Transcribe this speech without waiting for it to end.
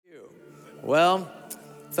Well,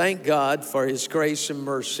 thank God for His grace and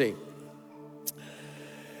mercy.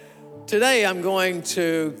 Today I'm going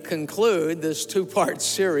to conclude this two-part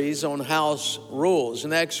series on house rules.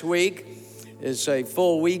 Next week is a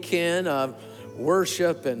full weekend of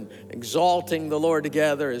worship and exalting the Lord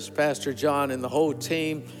together as Pastor John and the whole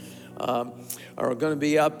team are going to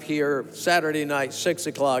be up here Saturday night, 6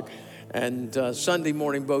 o'clock, and Sunday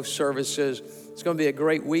morning, both services. It's going to be a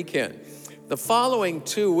great weekend. The following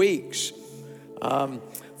 2 weeks,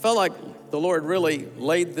 felt like the Lord really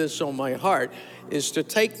laid this on my heart, is to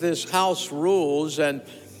take this house rules and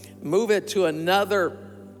move it to another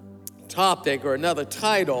topic or another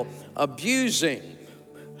title, abusing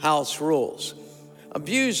house rules.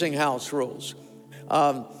 Abusing house rules.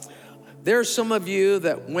 There's some of you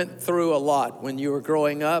that went through a lot when you were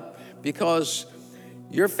growing up because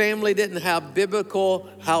your family didn't have biblical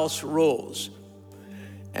house rules.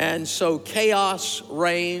 And so chaos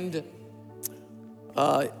reigned,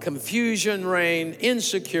 confusion reigned,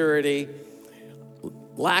 insecurity,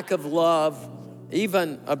 lack of love,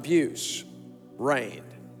 even abuse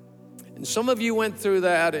reigned. And some of you went through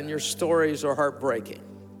that and your stories are heartbreaking.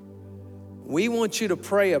 We want you to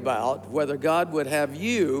pray about whether God would have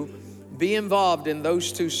you be involved in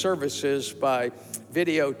those two services by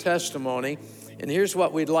video testimony. And here's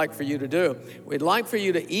what we'd like for you to do. We'd like for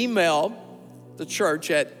you to email the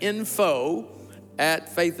church at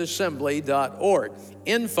info@faithassembly.org.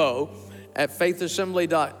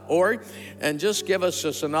 info@faithassembly.org, and just give us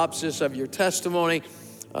a synopsis of your testimony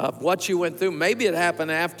of what you went through. Maybe it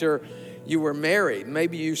happened after you were married.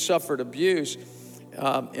 Maybe you suffered abuse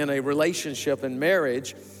in a relationship and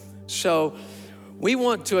marriage. So we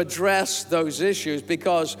want to address those issues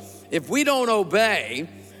because if we don't obey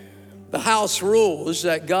the house rules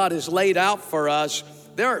that God has laid out for us,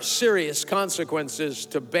 there are serious consequences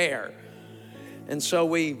to bear. And so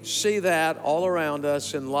we see that all around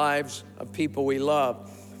us in lives of people we love.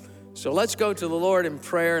 So let's go to the Lord in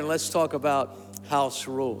prayer and let's talk about house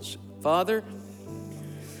rules. Father,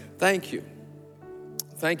 thank you.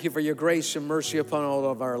 Thank you for your grace and mercy upon all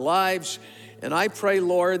of our lives. And I pray,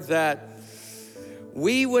 Lord, that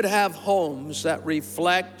we would have homes that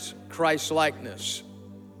reflect Christ's likeness.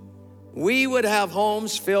 We would have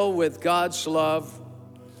homes filled with God's love,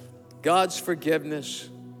 God's forgiveness,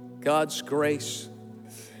 God's grace.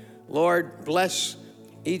 Lord, bless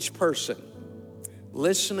each person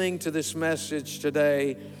listening to this message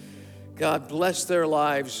today. God, bless their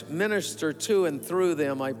lives. Minister to and through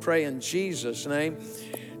them, I pray in Jesus' name.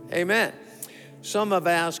 Amen. Some have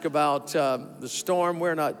asked about the storm.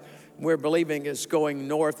 We're believing it's going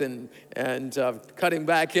north and cutting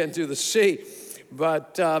back into the sea.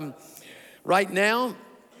 But right now,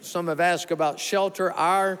 some have asked about shelter.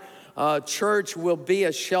 Our church will be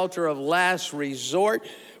a shelter of last resort.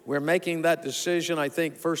 We're making that decision, I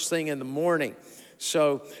think, first thing in the morning.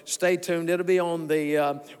 So stay tuned. It'll be on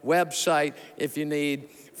the website if you need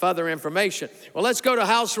further information. Well, let's go to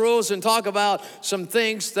house rules and talk about some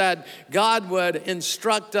things that God would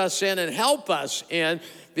instruct us in and help us in,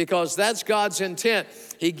 because that's God's intent.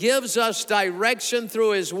 He gives us direction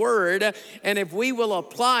through His Word, and if we will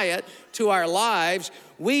apply it to our lives,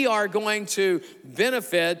 we are going to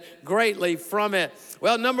benefit greatly from it.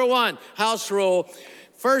 Well, number one, house rule,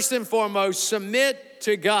 first and foremost, submit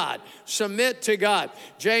to God. Submit to God.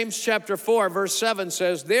 James chapter 4, verse 7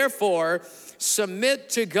 says, therefore, submit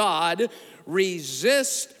to God,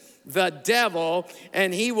 resist the devil,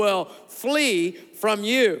 and he will flee from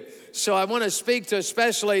you. So I want to speak to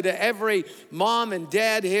especially to every mom and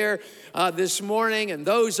dad here this morning, and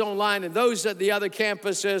those online and those at the other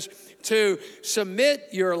campuses, to submit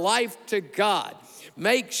your life to God.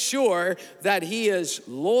 Make sure that He is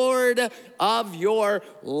Lord of your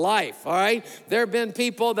life, all right? There have been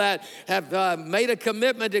people that have made a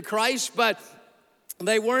commitment to Christ, but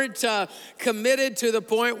they weren't committed to the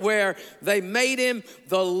point where they made Him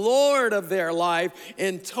the Lord of their life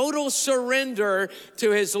in total surrender to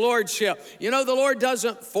His lordship. You know, the Lord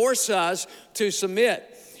doesn't force us to submit.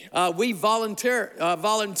 We volunteer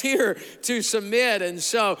to submit. And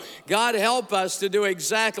so God help us to do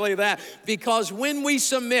exactly that. Because when we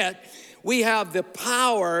submit, we have the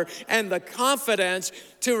power and the confidence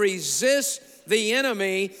to resist the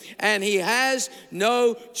enemy, and he has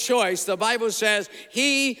no choice. The Bible says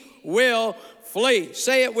he will flee.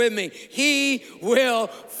 Say it with me. He will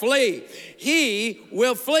flee. He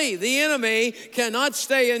will flee. The enemy cannot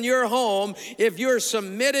stay in your home if you're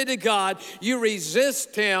submitted to God. You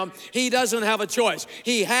resist him. He doesn't have a choice.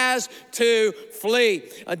 He has to flee.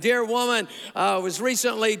 A dear woman was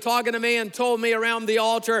recently talking to me and told me around the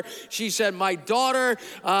altar, she said, my daughter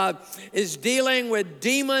is dealing with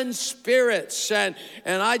demon spirits. And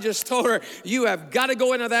I just told her, you have got to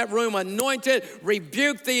go into that room, anoint it,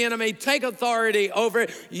 rebuke the enemy, take authority over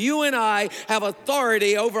it. You and I have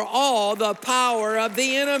authority over all the power of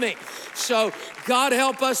the enemy. So God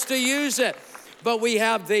help us to use it. But we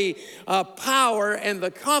have the power and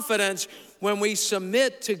the confidence when we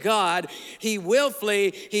submit to God. He will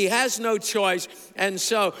flee. He has no choice. And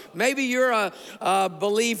so maybe you're a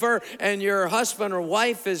believer and your husband or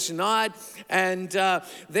wife is not, and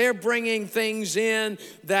they're bringing things in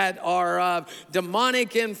that are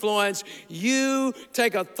demonic influence. You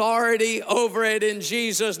take authority over it in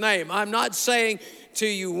Jesus' name. I'm not saying to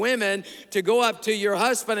you women to go up to your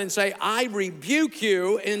husband and say, I rebuke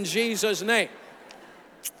you in Jesus' name.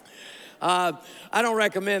 I don't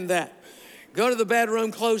recommend that. Go to the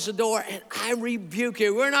bedroom, close the door, and I rebuke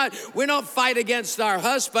you. We're not fighting against our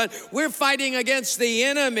husband. We're fighting against the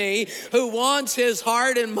enemy who wants his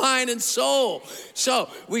heart and mind and soul. So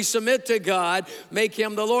we submit to God, make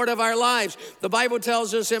him the Lord of our lives. The Bible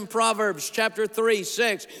tells us in Proverbs chapter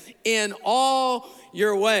 3:6, in all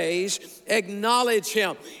your ways, acknowledge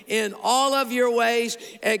him. In all of your ways,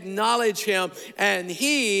 acknowledge him, and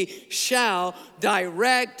he shall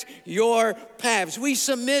direct your paths. We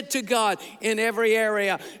submit to God in every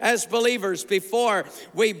area. As believers, before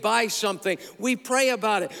we buy something, we pray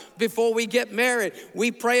about it. Before we get married,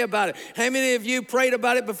 we pray about it. How many of you prayed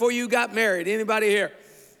about it before you got married? Anybody here?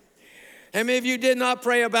 How many of you did not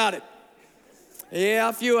pray about it? Yeah,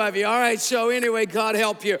 a few of you. All right, so anyway, God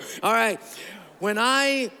help you. All right.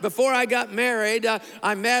 Before I got married,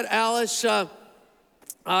 I met Alice. I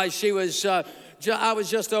was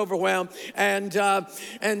just overwhelmed, and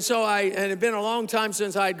so it had been a long time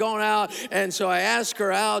since I had gone out, and so I asked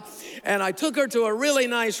her out, and I took her to a really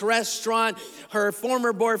nice restaurant. Her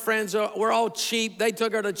former boyfriends were all cheap. They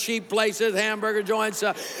took her to cheap places, hamburger joints.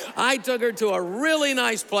 I took her to a really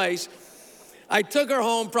nice place. I took her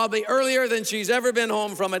home probably earlier than she's ever been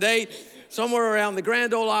home from a date, somewhere around the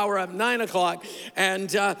grand old hour of 9 o'clock.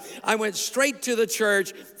 And I went straight to the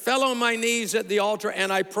church, fell on my knees at the altar,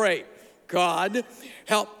 and I prayed, God,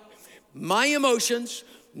 help my emotions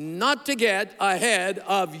not to get ahead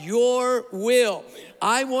of your will.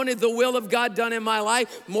 I wanted the will of God done in my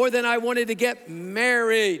life more than I wanted to get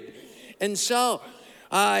married. And so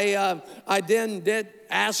I then did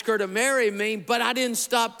ask her to marry me, but I didn't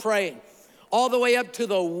stop praying. All the way up to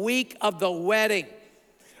the week of the wedding,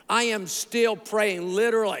 I am still praying,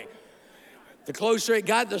 literally. The closer it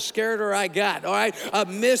got, the scarier I got, all right, of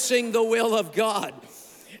missing the will of God.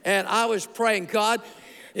 And I was praying, God,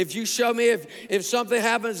 if you show me, if something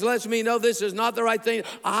happens, lets me know this is not the right thing,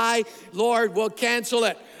 Lord, will cancel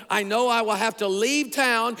it. I know I will have to leave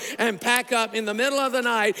town and pack up in the middle of the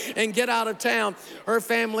night and get out of town. Her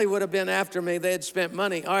family would have been after me. They had spent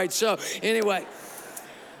money. All right, so anyway.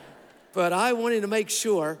 But I wanted to make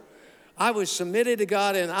sure I was submitted to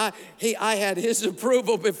God, and I had his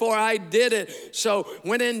approval before I did it. So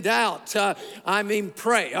when in doubt,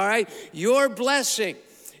 pray, all right? Your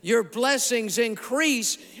blessings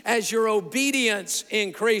increase as your obedience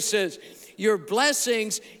increases. Your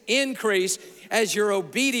blessings increase as your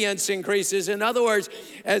obedience increases. In other words,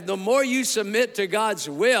 as the more you submit to God's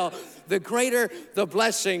will, the greater the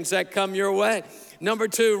blessings that come your way. Number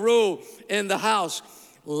 2 rule in the house: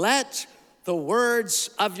 let the words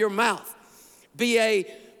of your mouth be a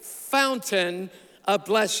fountain of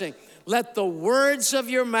blessing. Let the words of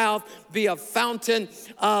your mouth be a fountain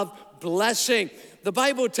of blessing. The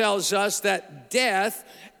Bible tells us that death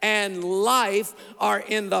and life are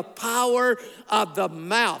in the power of the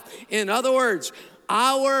mouth. In other words,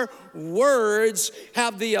 our words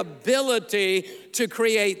have the ability to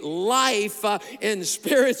create life in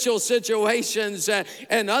spiritual situations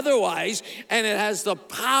and otherwise, and it has the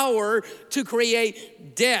power to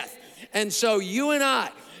create death. And so you and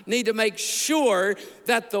I need to make sure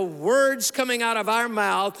that the words coming out of our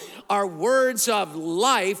mouth are words of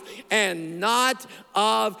life and not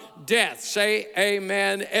of death. Say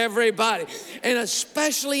amen, everybody. And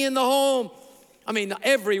especially in the home. I mean,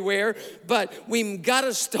 everywhere, but we've got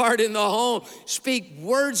to start in the home. Speak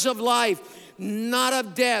words of life, not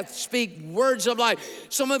of death. Speak words of life.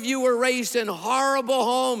 Some of you were raised in horrible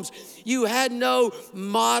homes. You had no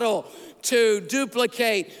model to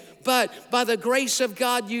duplicate. but by the grace of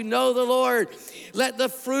God, you know the Lord. Let the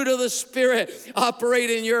fruit of the Spirit operate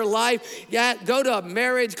in your life. Yeah, go to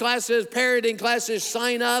marriage classes, parenting classes,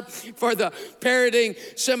 sign up for the parenting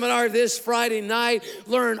seminar this Friday night.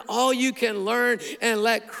 Learn all you can learn and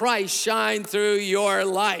let Christ shine through your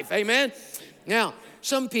life. Amen? Now,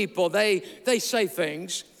 some people, they say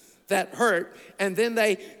things that hurt, and then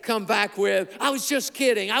they come back with, I was just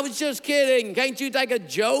kidding. I was just kidding. Can't you take a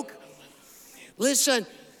joke? Listen,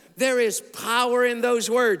 there is power in those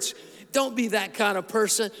words. Don't be that kind of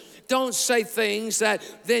person. Don't say things that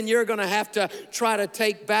then you're going to have to try to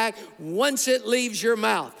take back. Once it leaves your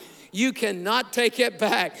mouth, you cannot take it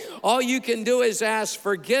back. All you can do is ask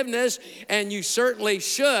forgiveness, and you certainly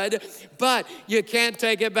should, but you can't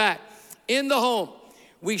take it back. In the home,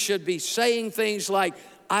 we should be saying things like,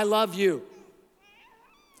 I love you.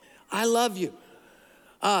 I love you.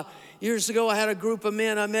 Years ago, I had a group of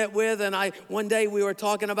men I met with, and one day we were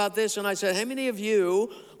talking about this, and I said, how many of you,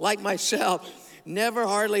 like myself, never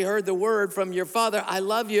hardly heard the word from your father, I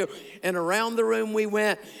love you? And around the room we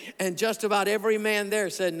went, and just about every man there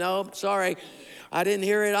said, no, sorry, I didn't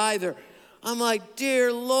hear it either. I'm like,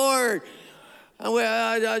 dear Lord.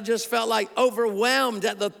 I just felt like overwhelmed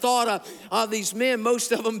at the thought of these men,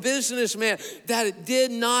 most of them businessmen, that did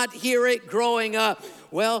not hear it growing up.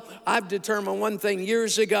 Well, I've determined one thing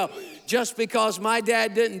years ago. Just because my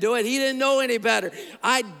dad didn't do it, he didn't know any better.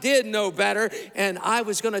 I did know better, and I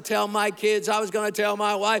was going to tell my kids, I was going to tell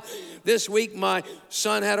my wife. This week, my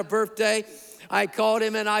son had a birthday. I called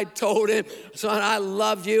him and I told him, son, I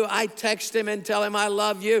love you. I text him and tell him I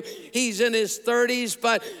love you. He's in his 30s,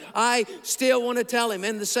 but I still want to tell him.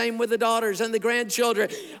 And the same with the daughters and the grandchildren.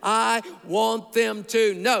 I want them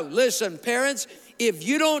to know. Listen, parents, if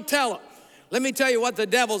you don't tell them, let me tell you what the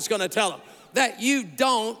devil's going to tell them, that you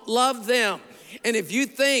don't love them. And if you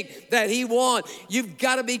think that he won't, you've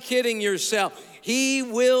got to be kidding yourself. He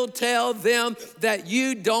will tell them that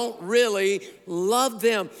you don't really love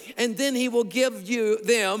them. And then he will give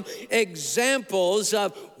them examples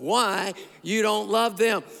of why you don't love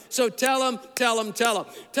them. So tell them. Tell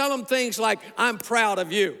them things like, I'm proud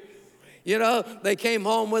of you. You know, they came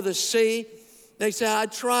home with a C. They said, I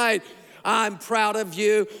tried. I'm proud of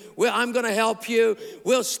you. Well, I'm going to help you.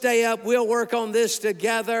 We'll stay up. We'll work on this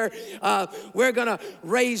together. We're going to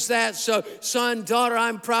raise that. So, son, daughter,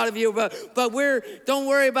 I'm proud of you. But don't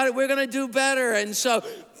worry about it. We're going to do better. And so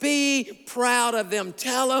be proud of them.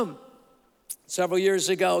 Tell them. Several years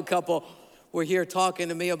ago, a couple were here talking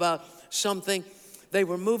to me about something. They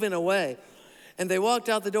were moving away. And they walked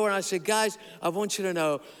out the door, and I said, guys, I want you to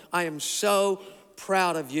know I am so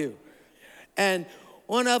proud of you. And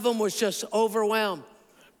one of them was just overwhelmed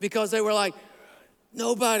because they were like,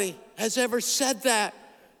 nobody has ever said that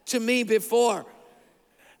to me before.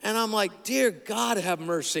 And I'm like, dear God, have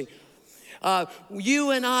mercy.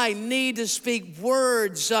 You and I need to speak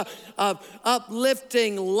words of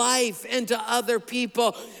uplifting life into other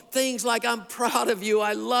people. Things like, I'm proud of you,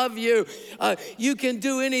 I love you. You can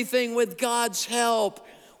do anything with God's help.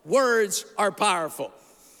 Words are powerful.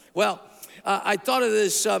 Well, I thought of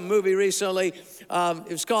this movie recently.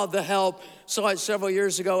 It was called The Help. Saw it several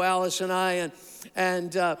years ago, Alice and I.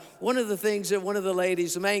 And one of the things that one of the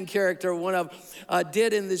ladies, the main character,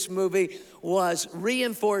 did in this movie was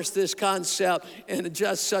reinforce this concept in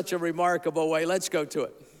just such a remarkable way. Let's go to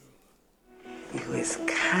it. You is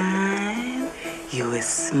kind. You is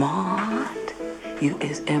smart. You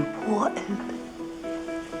is important.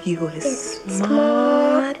 You is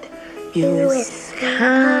smart. You is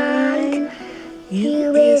kind.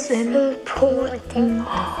 You is important.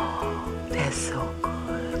 Oh, that's so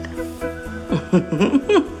good.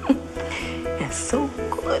 That's so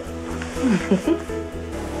good.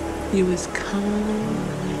 You is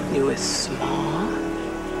kind. You is smart.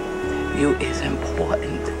 You is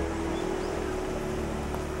important.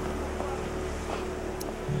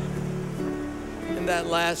 In that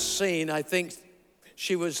last scene, I think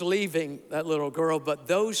she was leaving, that little girl, but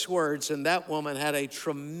those words and that woman had a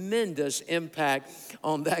tremendous impact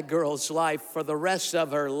on that girl's life for the rest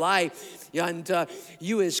of her life. And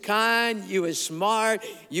you is kind, you is smart,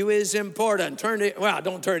 you is important.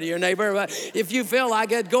 Don't turn to your neighbor, but if you feel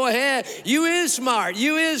like it, go ahead. You is smart,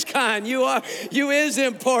 you is kind, you is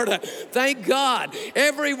important. Thank God,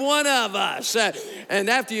 every one of us. And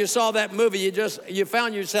after you saw that movie, you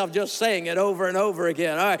found yourself just saying it over and over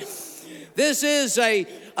again. All right. This is a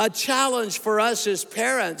challenge for us as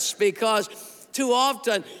parents because too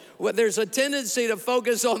often there's a tendency to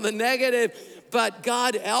focus on the negative, but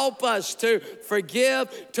God help us to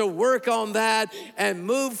forgive, to work on that, and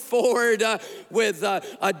move forward with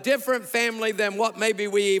a different family than what maybe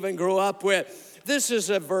we even grew up with. This is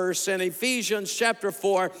a verse in Ephesians chapter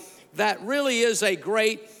 4 that really is a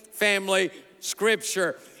great family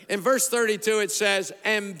scripture. In verse 32 it says,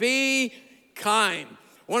 and be kind.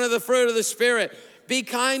 One of the fruit of the Spirit, be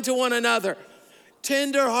kind to one another,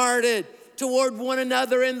 tenderhearted toward one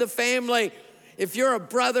another in the family. If you're a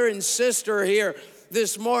brother and sister here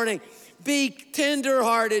this morning, be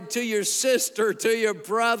tenderhearted to your sister, to your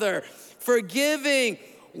brother, forgiving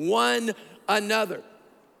one another.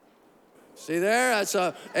 See there? That's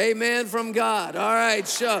a amen from God. All right,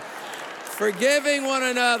 so forgiving one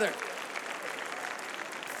another.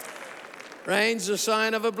 Rain's a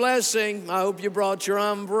sign of a blessing. I hope you brought your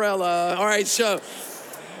umbrella. All right, so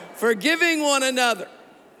forgiving one another,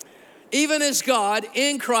 even as God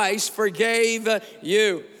in Christ forgave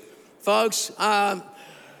you. Folks,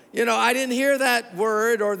 you know, I didn't hear that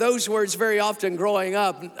word or those words very often growing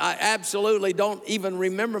up. I absolutely don't even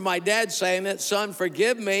remember my dad saying that, son,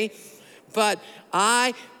 forgive me. But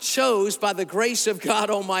I chose, by the grace of God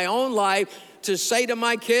on my own life, to say to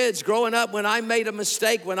my kids growing up when I made a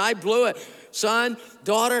mistake, when I blew it, son,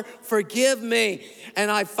 daughter, forgive me. And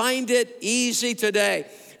I find it easy today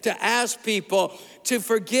to ask people to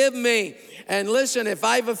forgive me. And listen, if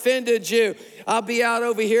I've offended you, I'll be out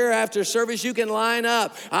over here after service. You can line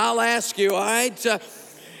up. I'll ask you, all right?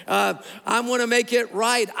 I want to make it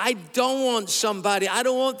right. I don't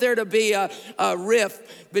want there to be a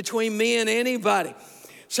rift between me and anybody.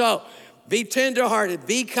 So be tenderhearted,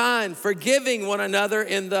 be kind, forgiving one another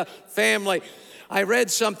in the family. I read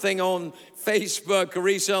something on Facebook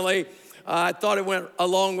recently. I thought it went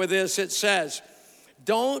along with this. It says,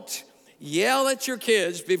 don't yell at your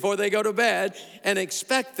kids before they go to bed and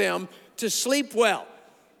expect them to sleep well.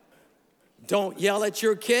 Don't yell at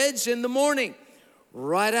your kids in the morning,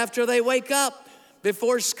 right after they wake up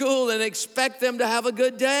before school, and expect them to have a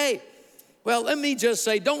good day. Well, let me just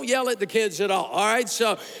say, don't yell at the kids at all right?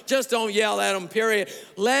 So just don't yell at them, period.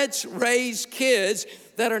 Let's raise kids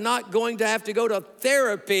that are not going to have to go to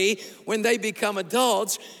therapy when they become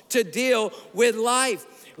adults to deal with life.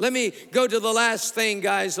 Let me go to the last thing,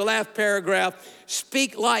 guys, the last paragraph.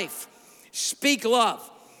 Speak life, speak love,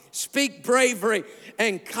 speak bravery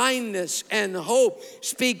and kindness and hope.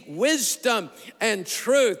 Speak wisdom and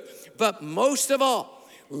truth. But most of all,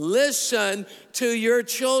 listen to your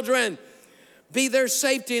children. Be their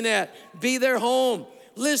safety net. Be their home.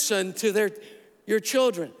 Listen to your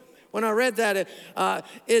children. When I read that,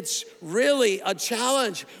 it's really a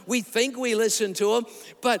challenge. We think we listen to them,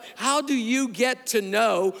 but how do you get to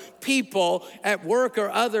know people at work or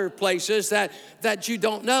other places that you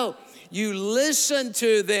don't know? You listen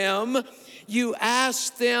to them. You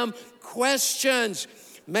ask them questions.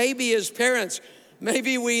 Maybe as parents,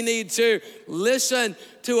 maybe we need to listen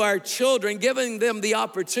to our children, giving them the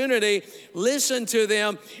opportunity, listen to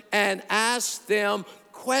them and ask them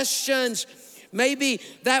questions. Maybe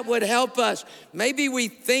that would help us. Maybe we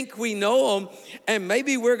think we know them, and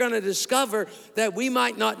maybe we're going to discover that we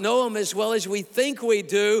might not know them as well as we think we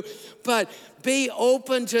do, but be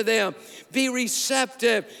open to them. Be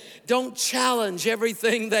receptive. Don't challenge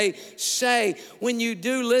everything they say. When you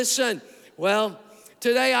do listen, well,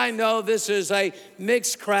 today I know this is a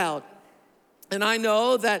mixed crowd. And I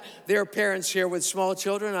know that there are parents here with small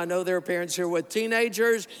children. I know there are parents here with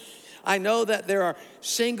teenagers. I know that there are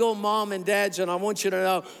single mom and dads, and I want you to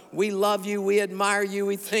know we love you, we admire you,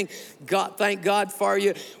 we thank God for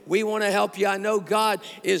you. We want to help you. I know God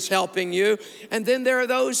is helping you. And then there are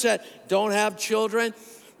those that don't have children.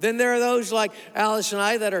 Then there are those like Alice and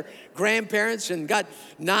I that are grandparents and got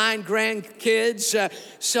 9 grandkids.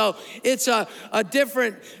 So it's a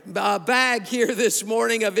different bag here this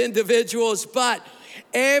morning of individuals, but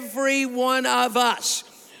every one of us,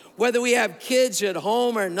 whether we have kids at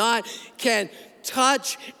home or not, can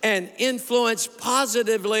touch and influence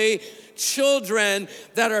positively children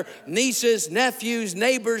that are nieces, nephews,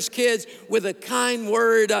 neighbors, kids, with a kind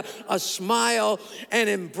word, a smile, and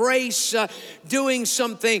embrace, doing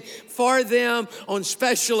something for them on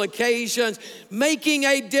special occasions, making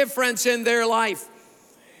a difference in their life.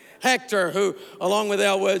 Hector, who, along with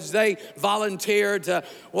Elwoods, they volunteered to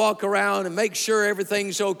walk around and make sure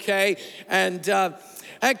everything's okay. And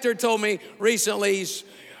Hector told me recently he's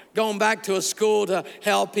going back to a school to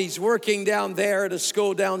help. He's working down there at a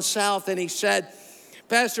school down south. And he said,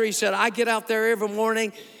 Pastor, he said, I get out there every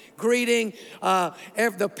morning greeting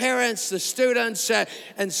the parents, the students,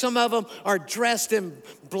 and some of them are dressed in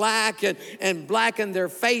black and blacken their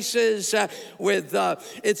faces with,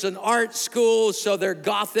 it's an art school, so they're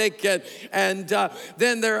Gothic. And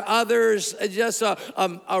then there are others, just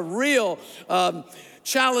a real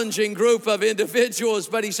challenging group of individuals,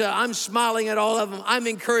 but he said, I'm smiling at all of them. I'm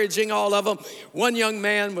encouraging all of them. One young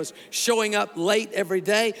man was showing up late every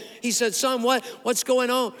day. He said, son, what's going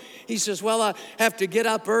on? He says, well, I have to get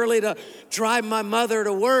up early to drive my mother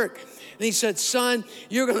to work. And he said, son,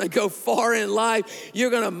 you're going to go far in life.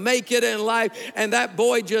 You're going to make it in life. And that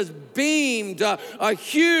boy just beamed a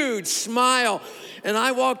huge smile. And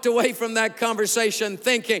I walked away from that conversation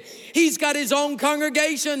thinking, he's got his own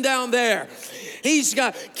congregation down there. He's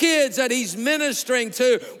got kids that he's ministering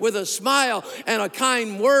to with a smile and a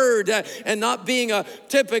kind word, and not being a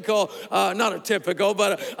typical,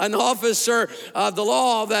 but an officer of the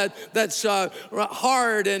law that's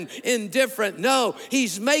hard and indifferent. No,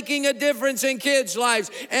 he's making a difference in kids' lives,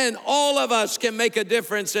 and all of us can make a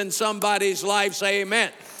difference in somebody's life. Say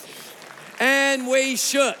amen. And we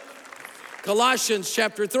should. Colossians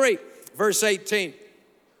chapter 3, verse 18.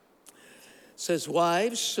 Says,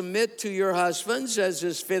 wives, submit to your husbands as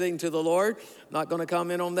is fitting to the Lord. Not going to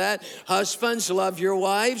comment on that. Husbands, love your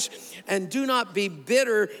wives and do not be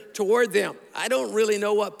bitter toward them. I don't really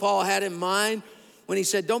know what Paul had in mind when he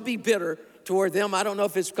said, don't be bitter toward them. I don't know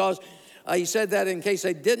if it's because he said that in case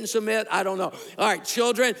they didn't submit. I don't know. All right,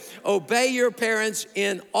 children, obey your parents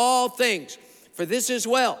in all things, for this is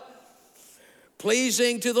well,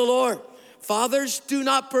 pleasing to the Lord. Fathers, do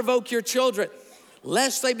not provoke your children,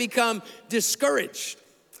 lest they become discouraged.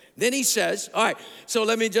 Then he says, all right, so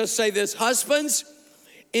let me just say this. Husbands,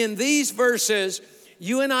 in these verses,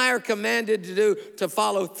 you and I are commanded to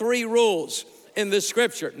follow 3 rules in the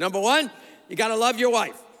scripture. Number 1, you got to love your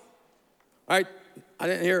wife. All right, I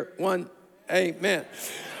didn't hear one amen.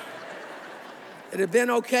 It'd have been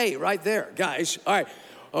okay right there, guys. All right,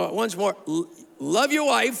 once more, love your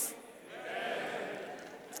wife.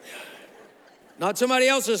 Not somebody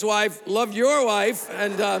else's wife, love your wife.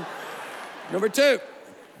 And number 2,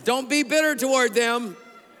 don't be bitter toward them.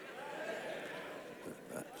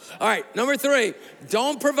 All right, number 3,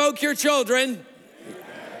 don't provoke your children.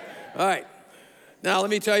 All right, now let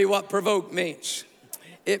me tell you what provoke means.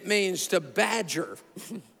 It means to badger,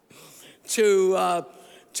 to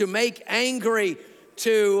make angry,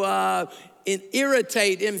 to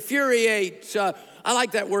irritate, infuriate. I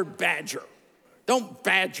like that word badger. Don't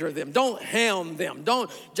badger them. Don't hound them.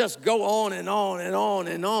 Don't just go on and on and on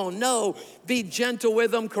and on. No, be gentle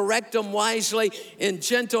with them. Correct them wisely in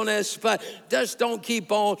gentleness, but just don't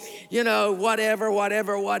keep on, whatever,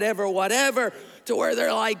 to where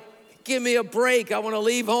they're like, give me a break. I want to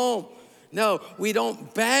leave home. No, we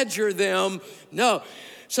don't badger them. No,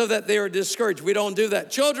 so that they are discouraged. We don't do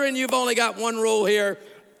that. Children, you've only got one rule here.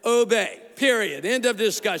 Obey. Period. End of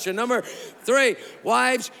discussion. Number 3,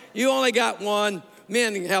 wives, you only got one.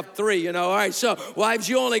 Men have 3, All right, so wives,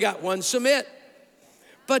 you only got one. Submit.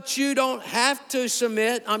 But you don't have to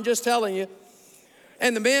submit. I'm just telling you.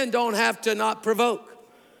 And the men don't have to not provoke.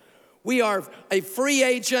 We are a free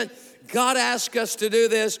agent. God asked us to do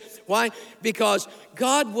this. Why? Because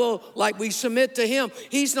God will, like we submit to him.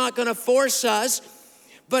 He's not going to force us.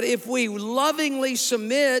 But if we lovingly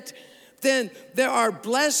submit, then there are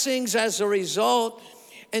blessings as a result.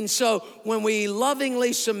 And so when we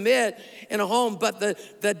lovingly submit in a home, but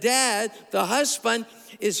the dad, the husband,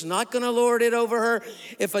 is not going to lord it over her.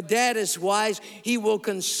 If a dad is wise, he will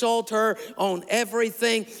consult her on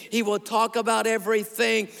everything. He will talk about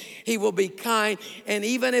everything. He will be kind. And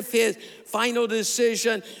even if his final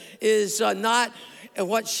decision is not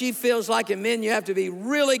what she feels like, and men, you have to be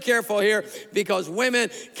really careful here because women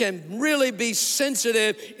can really be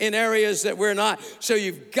sensitive in areas that we're not. So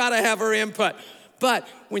you've got to have her input. But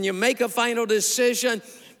when you make a final decision,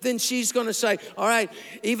 then she's going to say, all right,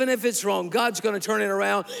 even if it's wrong, God's going to turn it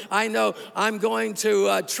around. I know I'm going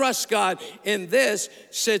to trust God in this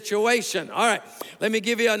situation. All right, let me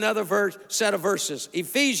give you another set of verses.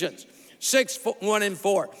 Ephesians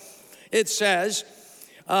 6:1-4. It says,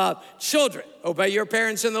 children, obey your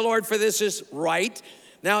parents in the Lord, for this is right.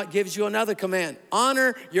 Now it gives you another command.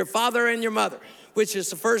 Honor your father and your mother, which is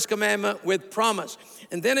the first commandment with promise.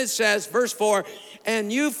 And then it says, verse 4,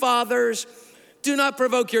 and you fathers, do not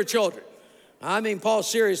provoke your children. I mean, Paul's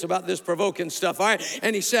serious about this provoking stuff, all right?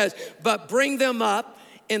 And he says, but bring them up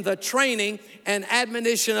in the training and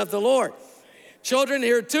admonition of the Lord. Children,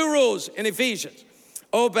 here are 2 rules in Ephesians.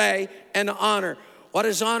 Obey and honor. What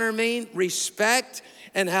does honor mean? Respect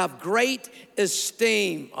and have great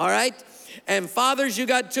esteem, all right? And fathers, you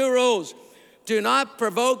got 2 rules. Do not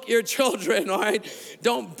provoke your children, all right?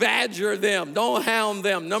 Don't badger them. Don't hound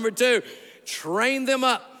them. Number 2, train them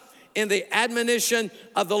up in the admonition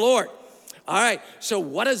of the Lord. All right, so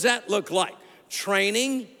what does that look like?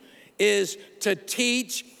 Training is to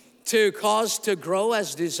teach, to cause to grow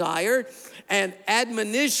as desired, and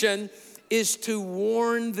admonition is to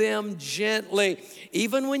warn them gently.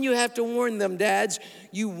 Even when you have to warn them, dads,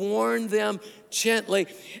 you warn them gently.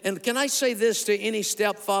 And can I say this to any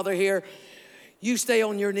stepfather here? You stay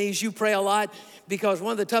on your knees, you pray a lot, because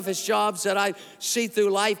one of the toughest jobs that I see through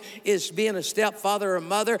life is being a stepfather or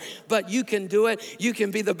mother, but you can do it. You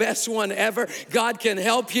can be the best one ever. God can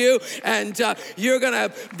help you, and you're going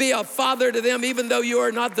to be a father to them, even though you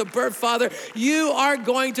are not the birth father. You are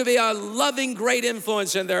going to be a loving, great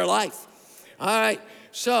influence in their life. All right,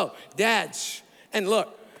 so dads, and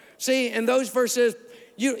look, see, in those verses,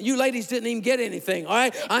 you ladies didn't even get anything, all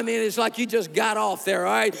right? I mean, it's like you just got off there,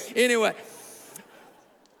 all right? Anyway,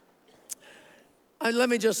 let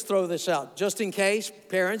me just throw this out. Just in case,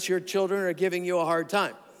 parents, your children are giving you a hard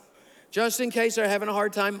time. Just in case they're having a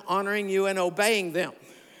hard time honoring you and obeying them.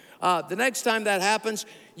 The next time that happens,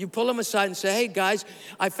 you pull them aside and say, hey, guys,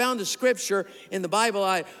 I found a scripture in the Bible.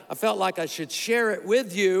 I felt like I should share it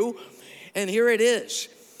with you. And here it is.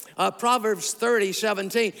 Proverbs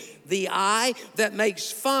 30:17. The eye that makes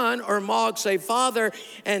fun or mocks a father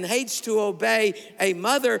and hates to obey a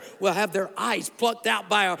mother will have their eyes plucked out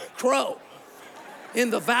by a crow in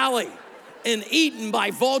the valley and eaten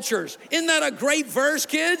by vultures. Isn't that a great verse,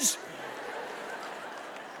 kids?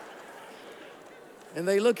 And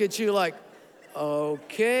they look at you like,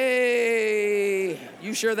 okay,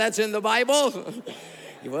 you sure that's in the Bible?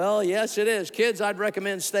 Well, yes, it is. Kids, I'd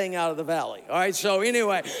recommend staying out of the valley. All right, so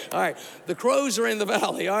anyway, all right, the crows are in the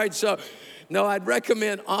valley. All right, so no, I'd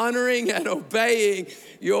recommend honoring and obeying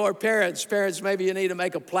your parents. Parents, maybe you need to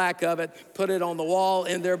make a plaque of it, put it on the wall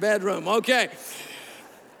in their bedroom. Okay.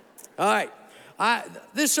 All right,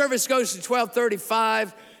 this service goes to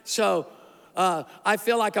 12:35, so I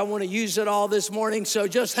feel like I want to use it all this morning, so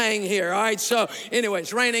just hang here, all right? So anyway,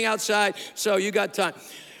 it's raining outside, so you got time.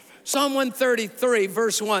 Psalm 133,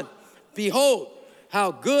 verse 1, behold,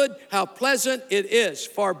 how good, how pleasant it is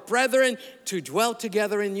for brethren to dwell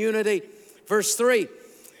together in unity. Verse 3,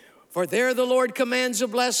 for there the Lord commands a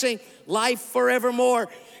blessing, life forevermore.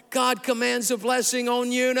 God commands a blessing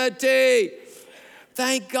on unity.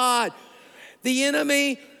 Thank God. The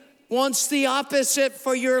enemy wants the opposite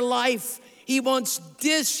for your life. He wants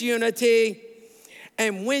disunity.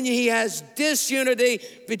 And when he has disunity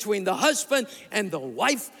between the husband and the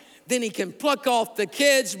wife, then he can pluck off the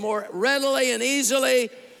kids more readily and easily.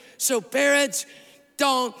 So parents,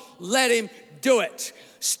 don't let him do it.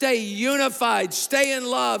 Stay unified, stay in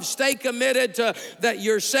love, stay committed to that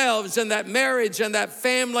yourselves and that marriage and that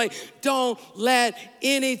family. Don't let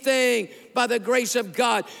anything by the grace of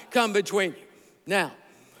God come between you. Now,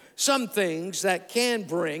 some things that can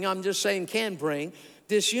bring, I'm just saying can bring,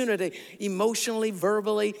 disunity emotionally,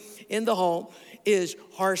 verbally in the home is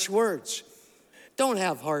harsh words. Don't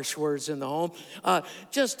have harsh words in the home.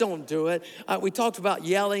 Just don't do it. We talked about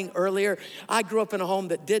yelling earlier. I grew up in a home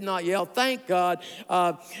that did not yell, thank God.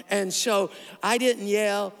 And so I didn't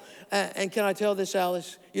yell. And can I tell this,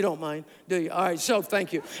 Alice? You don't mind, do you? All right, so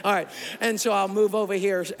thank you. All right, and so I'll move over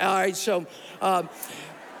here. All right, so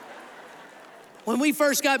when we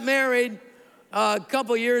first got married, a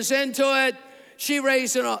couple years into it, she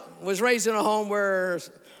was raised in a home where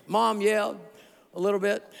mom yelled a little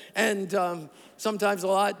bit and sometimes a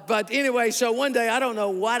lot. But anyway, so one day, I don't know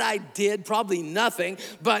what I did, probably nothing.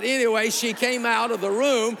 But anyway, she came out of the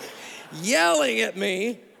room yelling at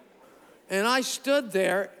me, and I stood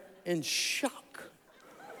there in shock.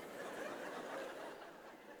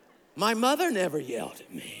 My mother never yelled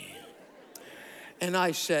at me. And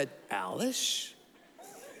I said, Alice,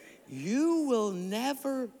 you will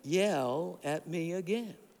never yell at me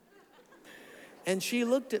again. And she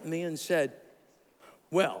looked at me and said,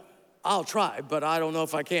 well, I'll try, but I don't know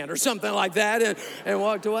if I can, or something like that, and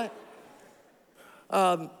walked away.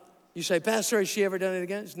 You say, Pastor, has she ever done it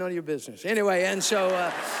again? It's none of your business. Anyway, and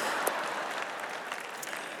so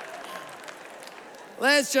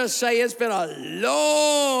let's just say it's been a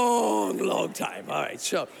long, long time. All right,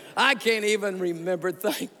 so I can't even remember,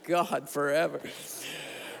 thank God, forever.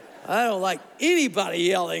 I don't like anybody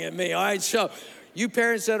yelling at me, all right? So you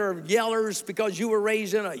parents that are yellers because you were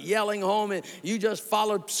raised in a yelling home and you just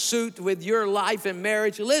followed suit with your life and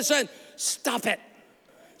marriage, listen, stop it.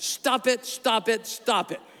 Stop it, stop it,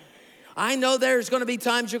 stop it. I know there's going to be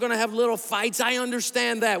times you're going to have little fights. I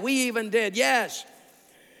understand that. We even did, yes.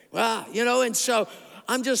 Well, and so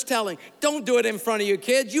I'm just telling, don't do it in front of your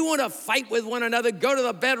kids. You want to fight with one another, go to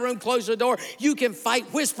the bedroom, close the door. You can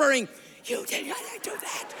fight whispering. You did not do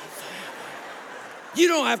that. You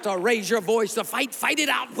don't have to raise your voice to fight. Fight it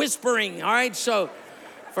out whispering, all right? So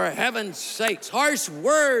for heaven's sakes, harsh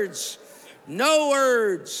words No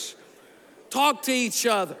words. Talk to each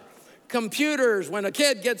other. Computers, when a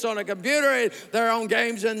kid gets on a computer, they're on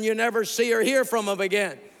games and you never see or hear from them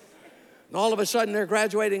again. And all of a sudden they're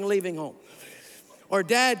graduating, leaving home. Or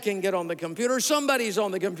dad can get on the computer, somebody's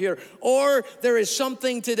on the computer. Or there is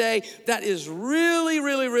something today that is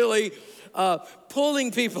really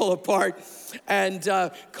pulling people apart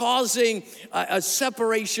and causing a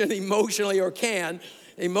separation emotionally, or can,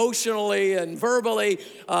 emotionally and verbally.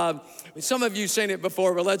 Some of you have seen it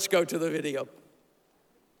before, but let's go to the video.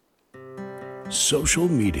 Social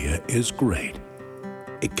media is great.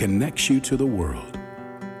 It connects you to the world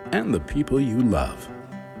and the people you love.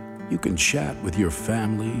 You can chat with your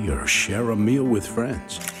family or share a meal with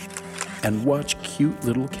friends and watch cute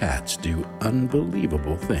little cats do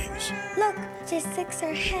unbelievable things. Look, she sticks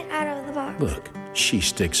her head out of the box. Look, she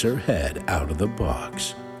sticks her head out of the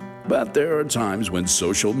box. But there are times when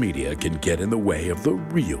social media can get in the way of the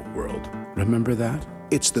real world. Remember that?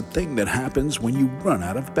 It's the thing that happens when you run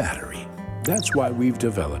out of battery. That's why we've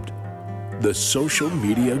developed the Social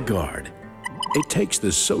Media Guard. It takes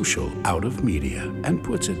the social out of media and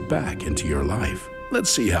puts it back into your life. Let's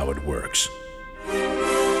see how it works.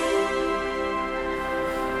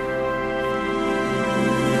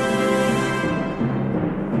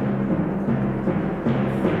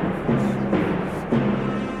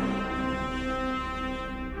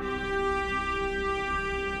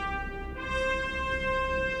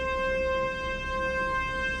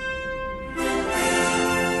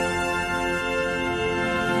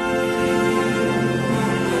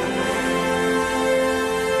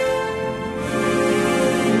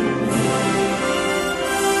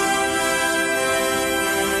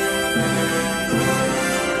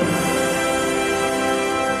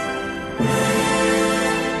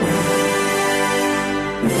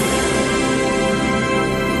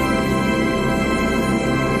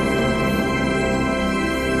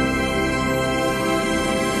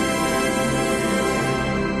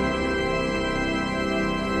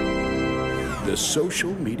 The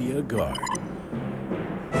Social Media Guard.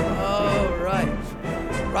 All right.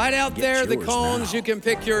 Right out there, the yours cones, now. you can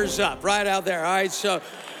pick yours up. Right out there. All right, so,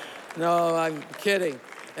 no, I'm kidding.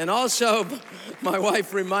 And also, my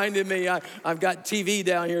wife reminded me, I've got TV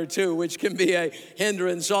down here too, which can be a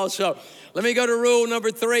hindrance also. Let me go to rule number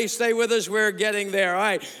 3. Stay with us. We're getting there. All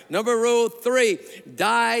right. Rule 3,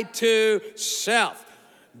 die to self.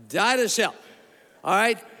 Die to self. All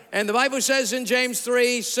right. And the Bible says in James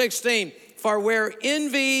 3:16, for where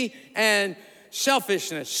envy and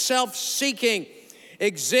selfishness, self-seeking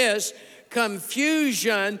exists,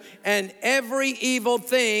 confusion and every evil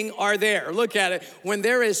thing are there. Look at it. When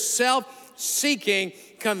there is self-seeking,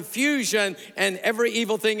 confusion and every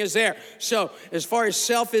evil thing is there. So as far as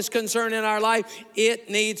self is concerned in our life, it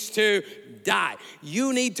needs to die.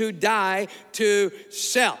 You need to die to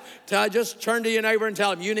self. Just turn to your neighbor and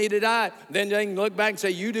tell him you need to die. Then they can look back and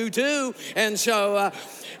say, you do too. And so,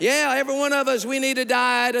 every one of us, we need to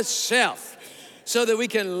die to self so that we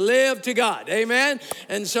can live to God. Amen?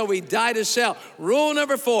 And so we die to self. Rule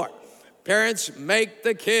number 4, parents, make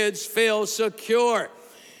the kids feel secure.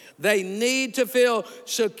 They need to feel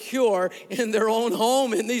secure in their own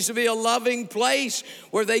home. It needs to be a loving place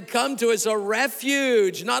where they come to as a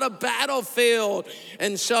refuge, not a battlefield.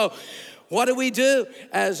 And so what do?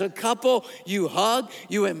 As a couple, you hug,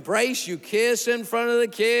 you embrace, you kiss in front of the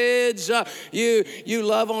kids. You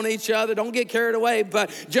love on each other. Don't get carried away,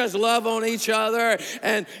 but just love on each other.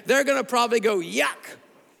 And they're going to probably go, yuck.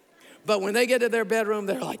 But when they get to their bedroom,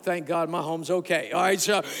 they're like, thank God my home's okay. All right,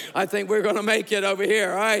 so I think we're going to make it over here.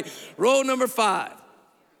 All right, rule number 5.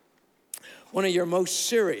 One of your most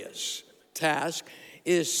serious tasks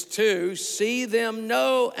is to see them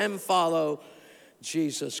know and follow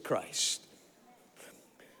Jesus Christ.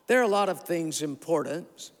 There are a lot of things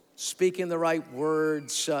important. Speaking the right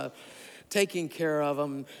words, taking care of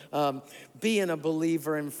them, being a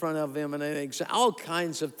believer in front of them, and all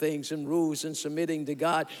kinds of things and rules and submitting to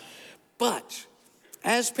God. But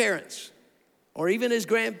as parents, or even as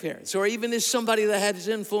grandparents, or even as somebody that has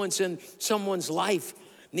influence in someone's life,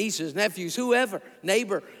 nieces, nephews, whoever,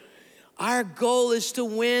 neighbor, our goal is to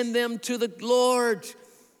win them to the Lord.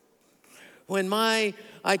 When I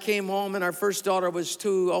came home and our first daughter was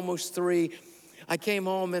 2, almost 3, I came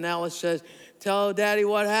home and Alice says, tell Daddy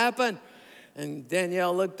what happened. And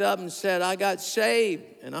Danielle looked up and said, I got saved.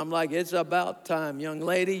 And I'm like, it's about time, young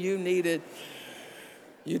lady,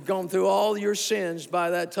 you'd gone through all your sins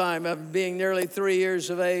by that time of being nearly 3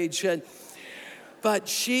 years of age. But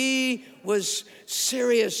she was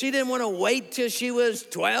serious. She didn't want to wait till she was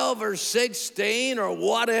 12 or 16 or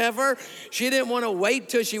whatever. She didn't want to wait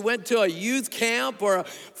till she went to a youth camp or a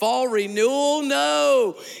fall renewal.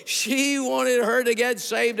 No, she wanted her to get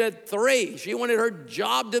saved at 3. She wanted her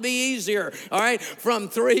job to be easier, all right, from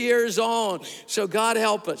 3 years on. So God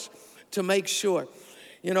help us to make sure.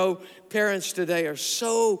 You know, parents today are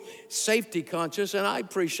so safety conscious, and I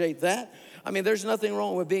appreciate that. I mean, there's nothing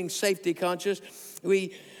wrong with being safety conscious.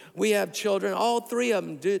 We have children, all 3 of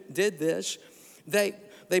them did this.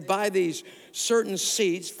 They buy these certain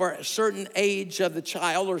seats for a certain age of the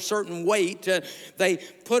child or certain weight. They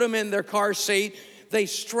put them in their car seat. They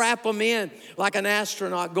strap them in like an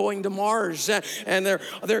astronaut going to Mars, and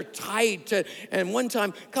they're tight. And one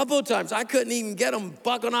time, a couple of times, I couldn't even get them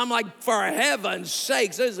buckled. I'm like, for heaven's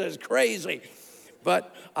sakes, this is crazy.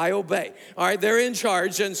 But I obey. All right, they're in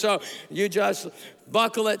charge, and so you just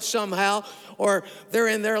buckle it somehow, or they're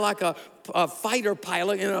in there like a fighter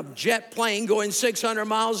pilot in a jet plane going 600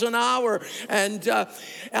 miles an hour. And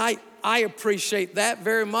I appreciate that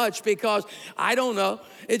very much because I don't know,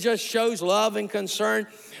 it just shows love and concern.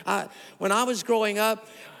 When I was growing up,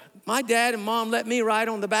 my dad and mom let me ride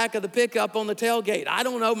on the back of the pickup on the tailgate. I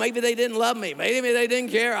don't know, maybe they didn't love me. Maybe they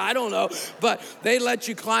didn't care, I don't know. But they let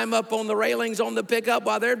you climb up on the railings on the pickup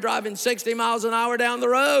while they're driving 60 miles an hour down the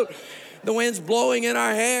road. The wind's blowing in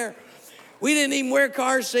our hair. We didn't even wear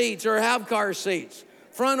car seats or have car seats,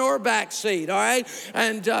 front or back seat, all right?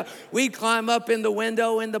 And we'd climb up in the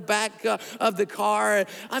window in the back of the car.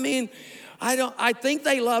 I mean, I think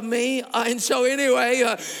they love me. And so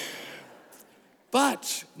anyway,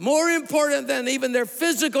 but more important than even their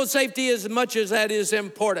physical safety, as much as that is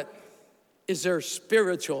important, is their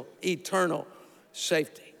spiritual, eternal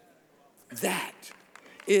safety. That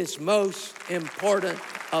is most important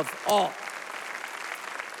of all.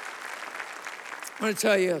 I want to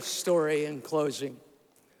tell you a story in closing.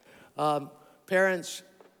 Parents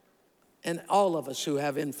and all of us who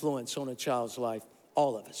have influence on a child's life,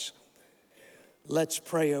 all of us, let's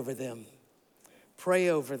pray over them. Pray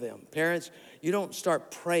over them. Parents, you don't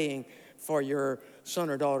start praying for your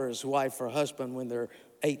son or daughter's wife or husband when they're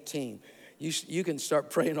 18. You can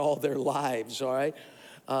start praying all their lives, all right?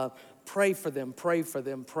 Pray for them, pray for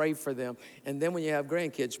them, pray for them. And then when you have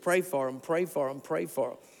grandkids, pray for them, pray for them, pray for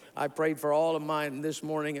them. I prayed for all of mine this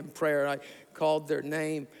morning in prayer. I called their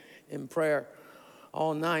name in prayer.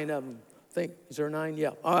 All 9 of them. I think, is there 9? Yeah.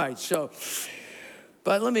 All right, so,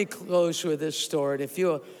 but let me close with this story. If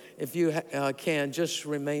you can, just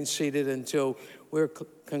remain seated until we're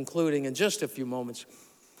concluding in just a few moments.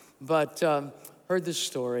 But heard this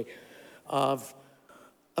story of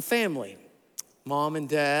a family, mom and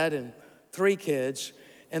dad and 3 kids,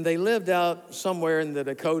 and they lived out somewhere in the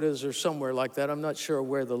Dakotas or somewhere like that. I'm not sure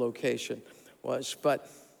where the location was, but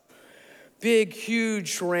big,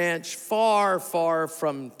 huge ranch, far, far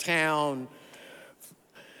from town,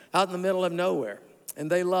 out in the middle of nowhere, and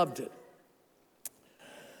they loved it.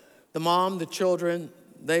 The mom, the children,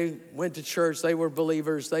 they went to church. They were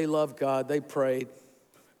believers. They loved God. They prayed.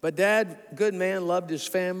 But Dad, good man, loved his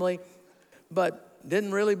family, but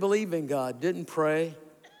didn't really believe in God, didn't pray.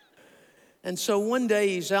 And so one day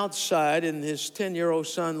he's outside, and his 10-year-old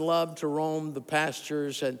son loved to roam the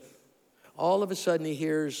pastures, and all of a sudden he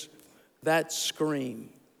hears that scream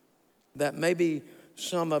that maybe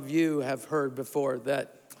some of you have heard before,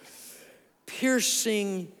 that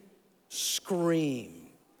piercing scream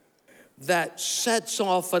that sets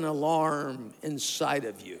off an alarm inside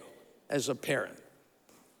of you as a parent.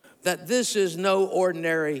 That this is no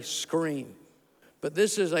ordinary scream, but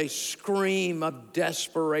this is a scream of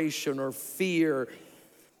desperation or fear,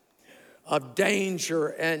 of danger.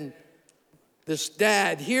 And this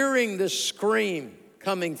dad, hearing this scream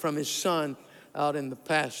coming from his son out in the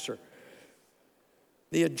pasture,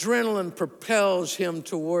 the adrenaline propels him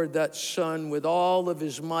toward that son with all of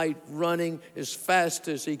his might, running as fast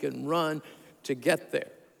as he can run to get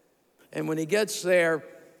there. And when he gets there,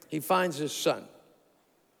 he finds his son,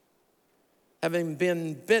 having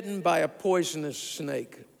been bitten by a poisonous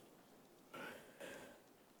snake.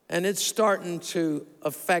 And it's starting to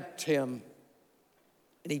affect him.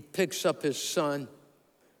 And he picks up his son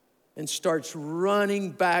and starts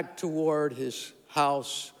running back toward his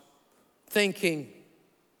house, thinking,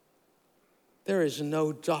 there is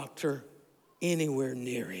no doctor anywhere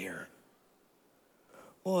near here.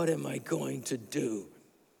 What am I going to do?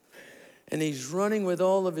 And he's running with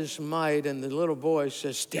all of his might, and the little boy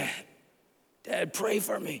says, Dad, pray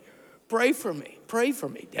for me. Pray for me. Pray for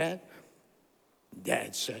me, Dad.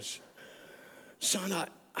 Dad says, son,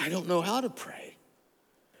 I don't know how to pray.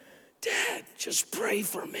 Dad, just pray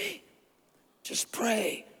for me. Just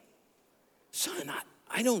pray. son,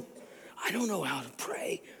 I don't know how to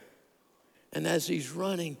pray. And as he's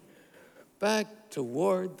running back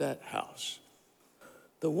toward that house,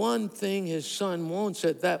 the one thing his son wants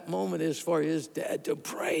at that moment is for his dad to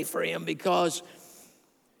pray for him, because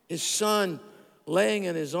his son lying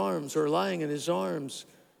in his arms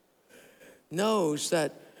knows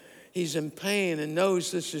that he's in pain and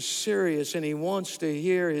knows this is serious, and he wants to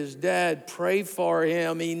hear his dad pray for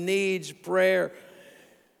him. He needs prayer.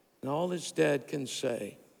 And all his dad can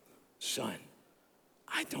say, son,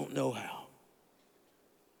 I don't know how.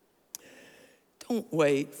 Don't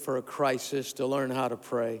wait for a crisis to learn how to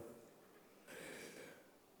pray.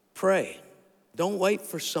 Pray. Don't wait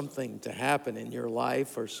for something to happen in your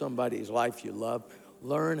life or somebody's life you love.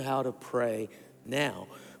 Learn how to pray now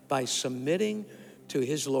by submitting to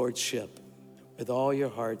his lordship with all your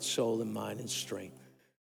heart, soul, and mind and strength.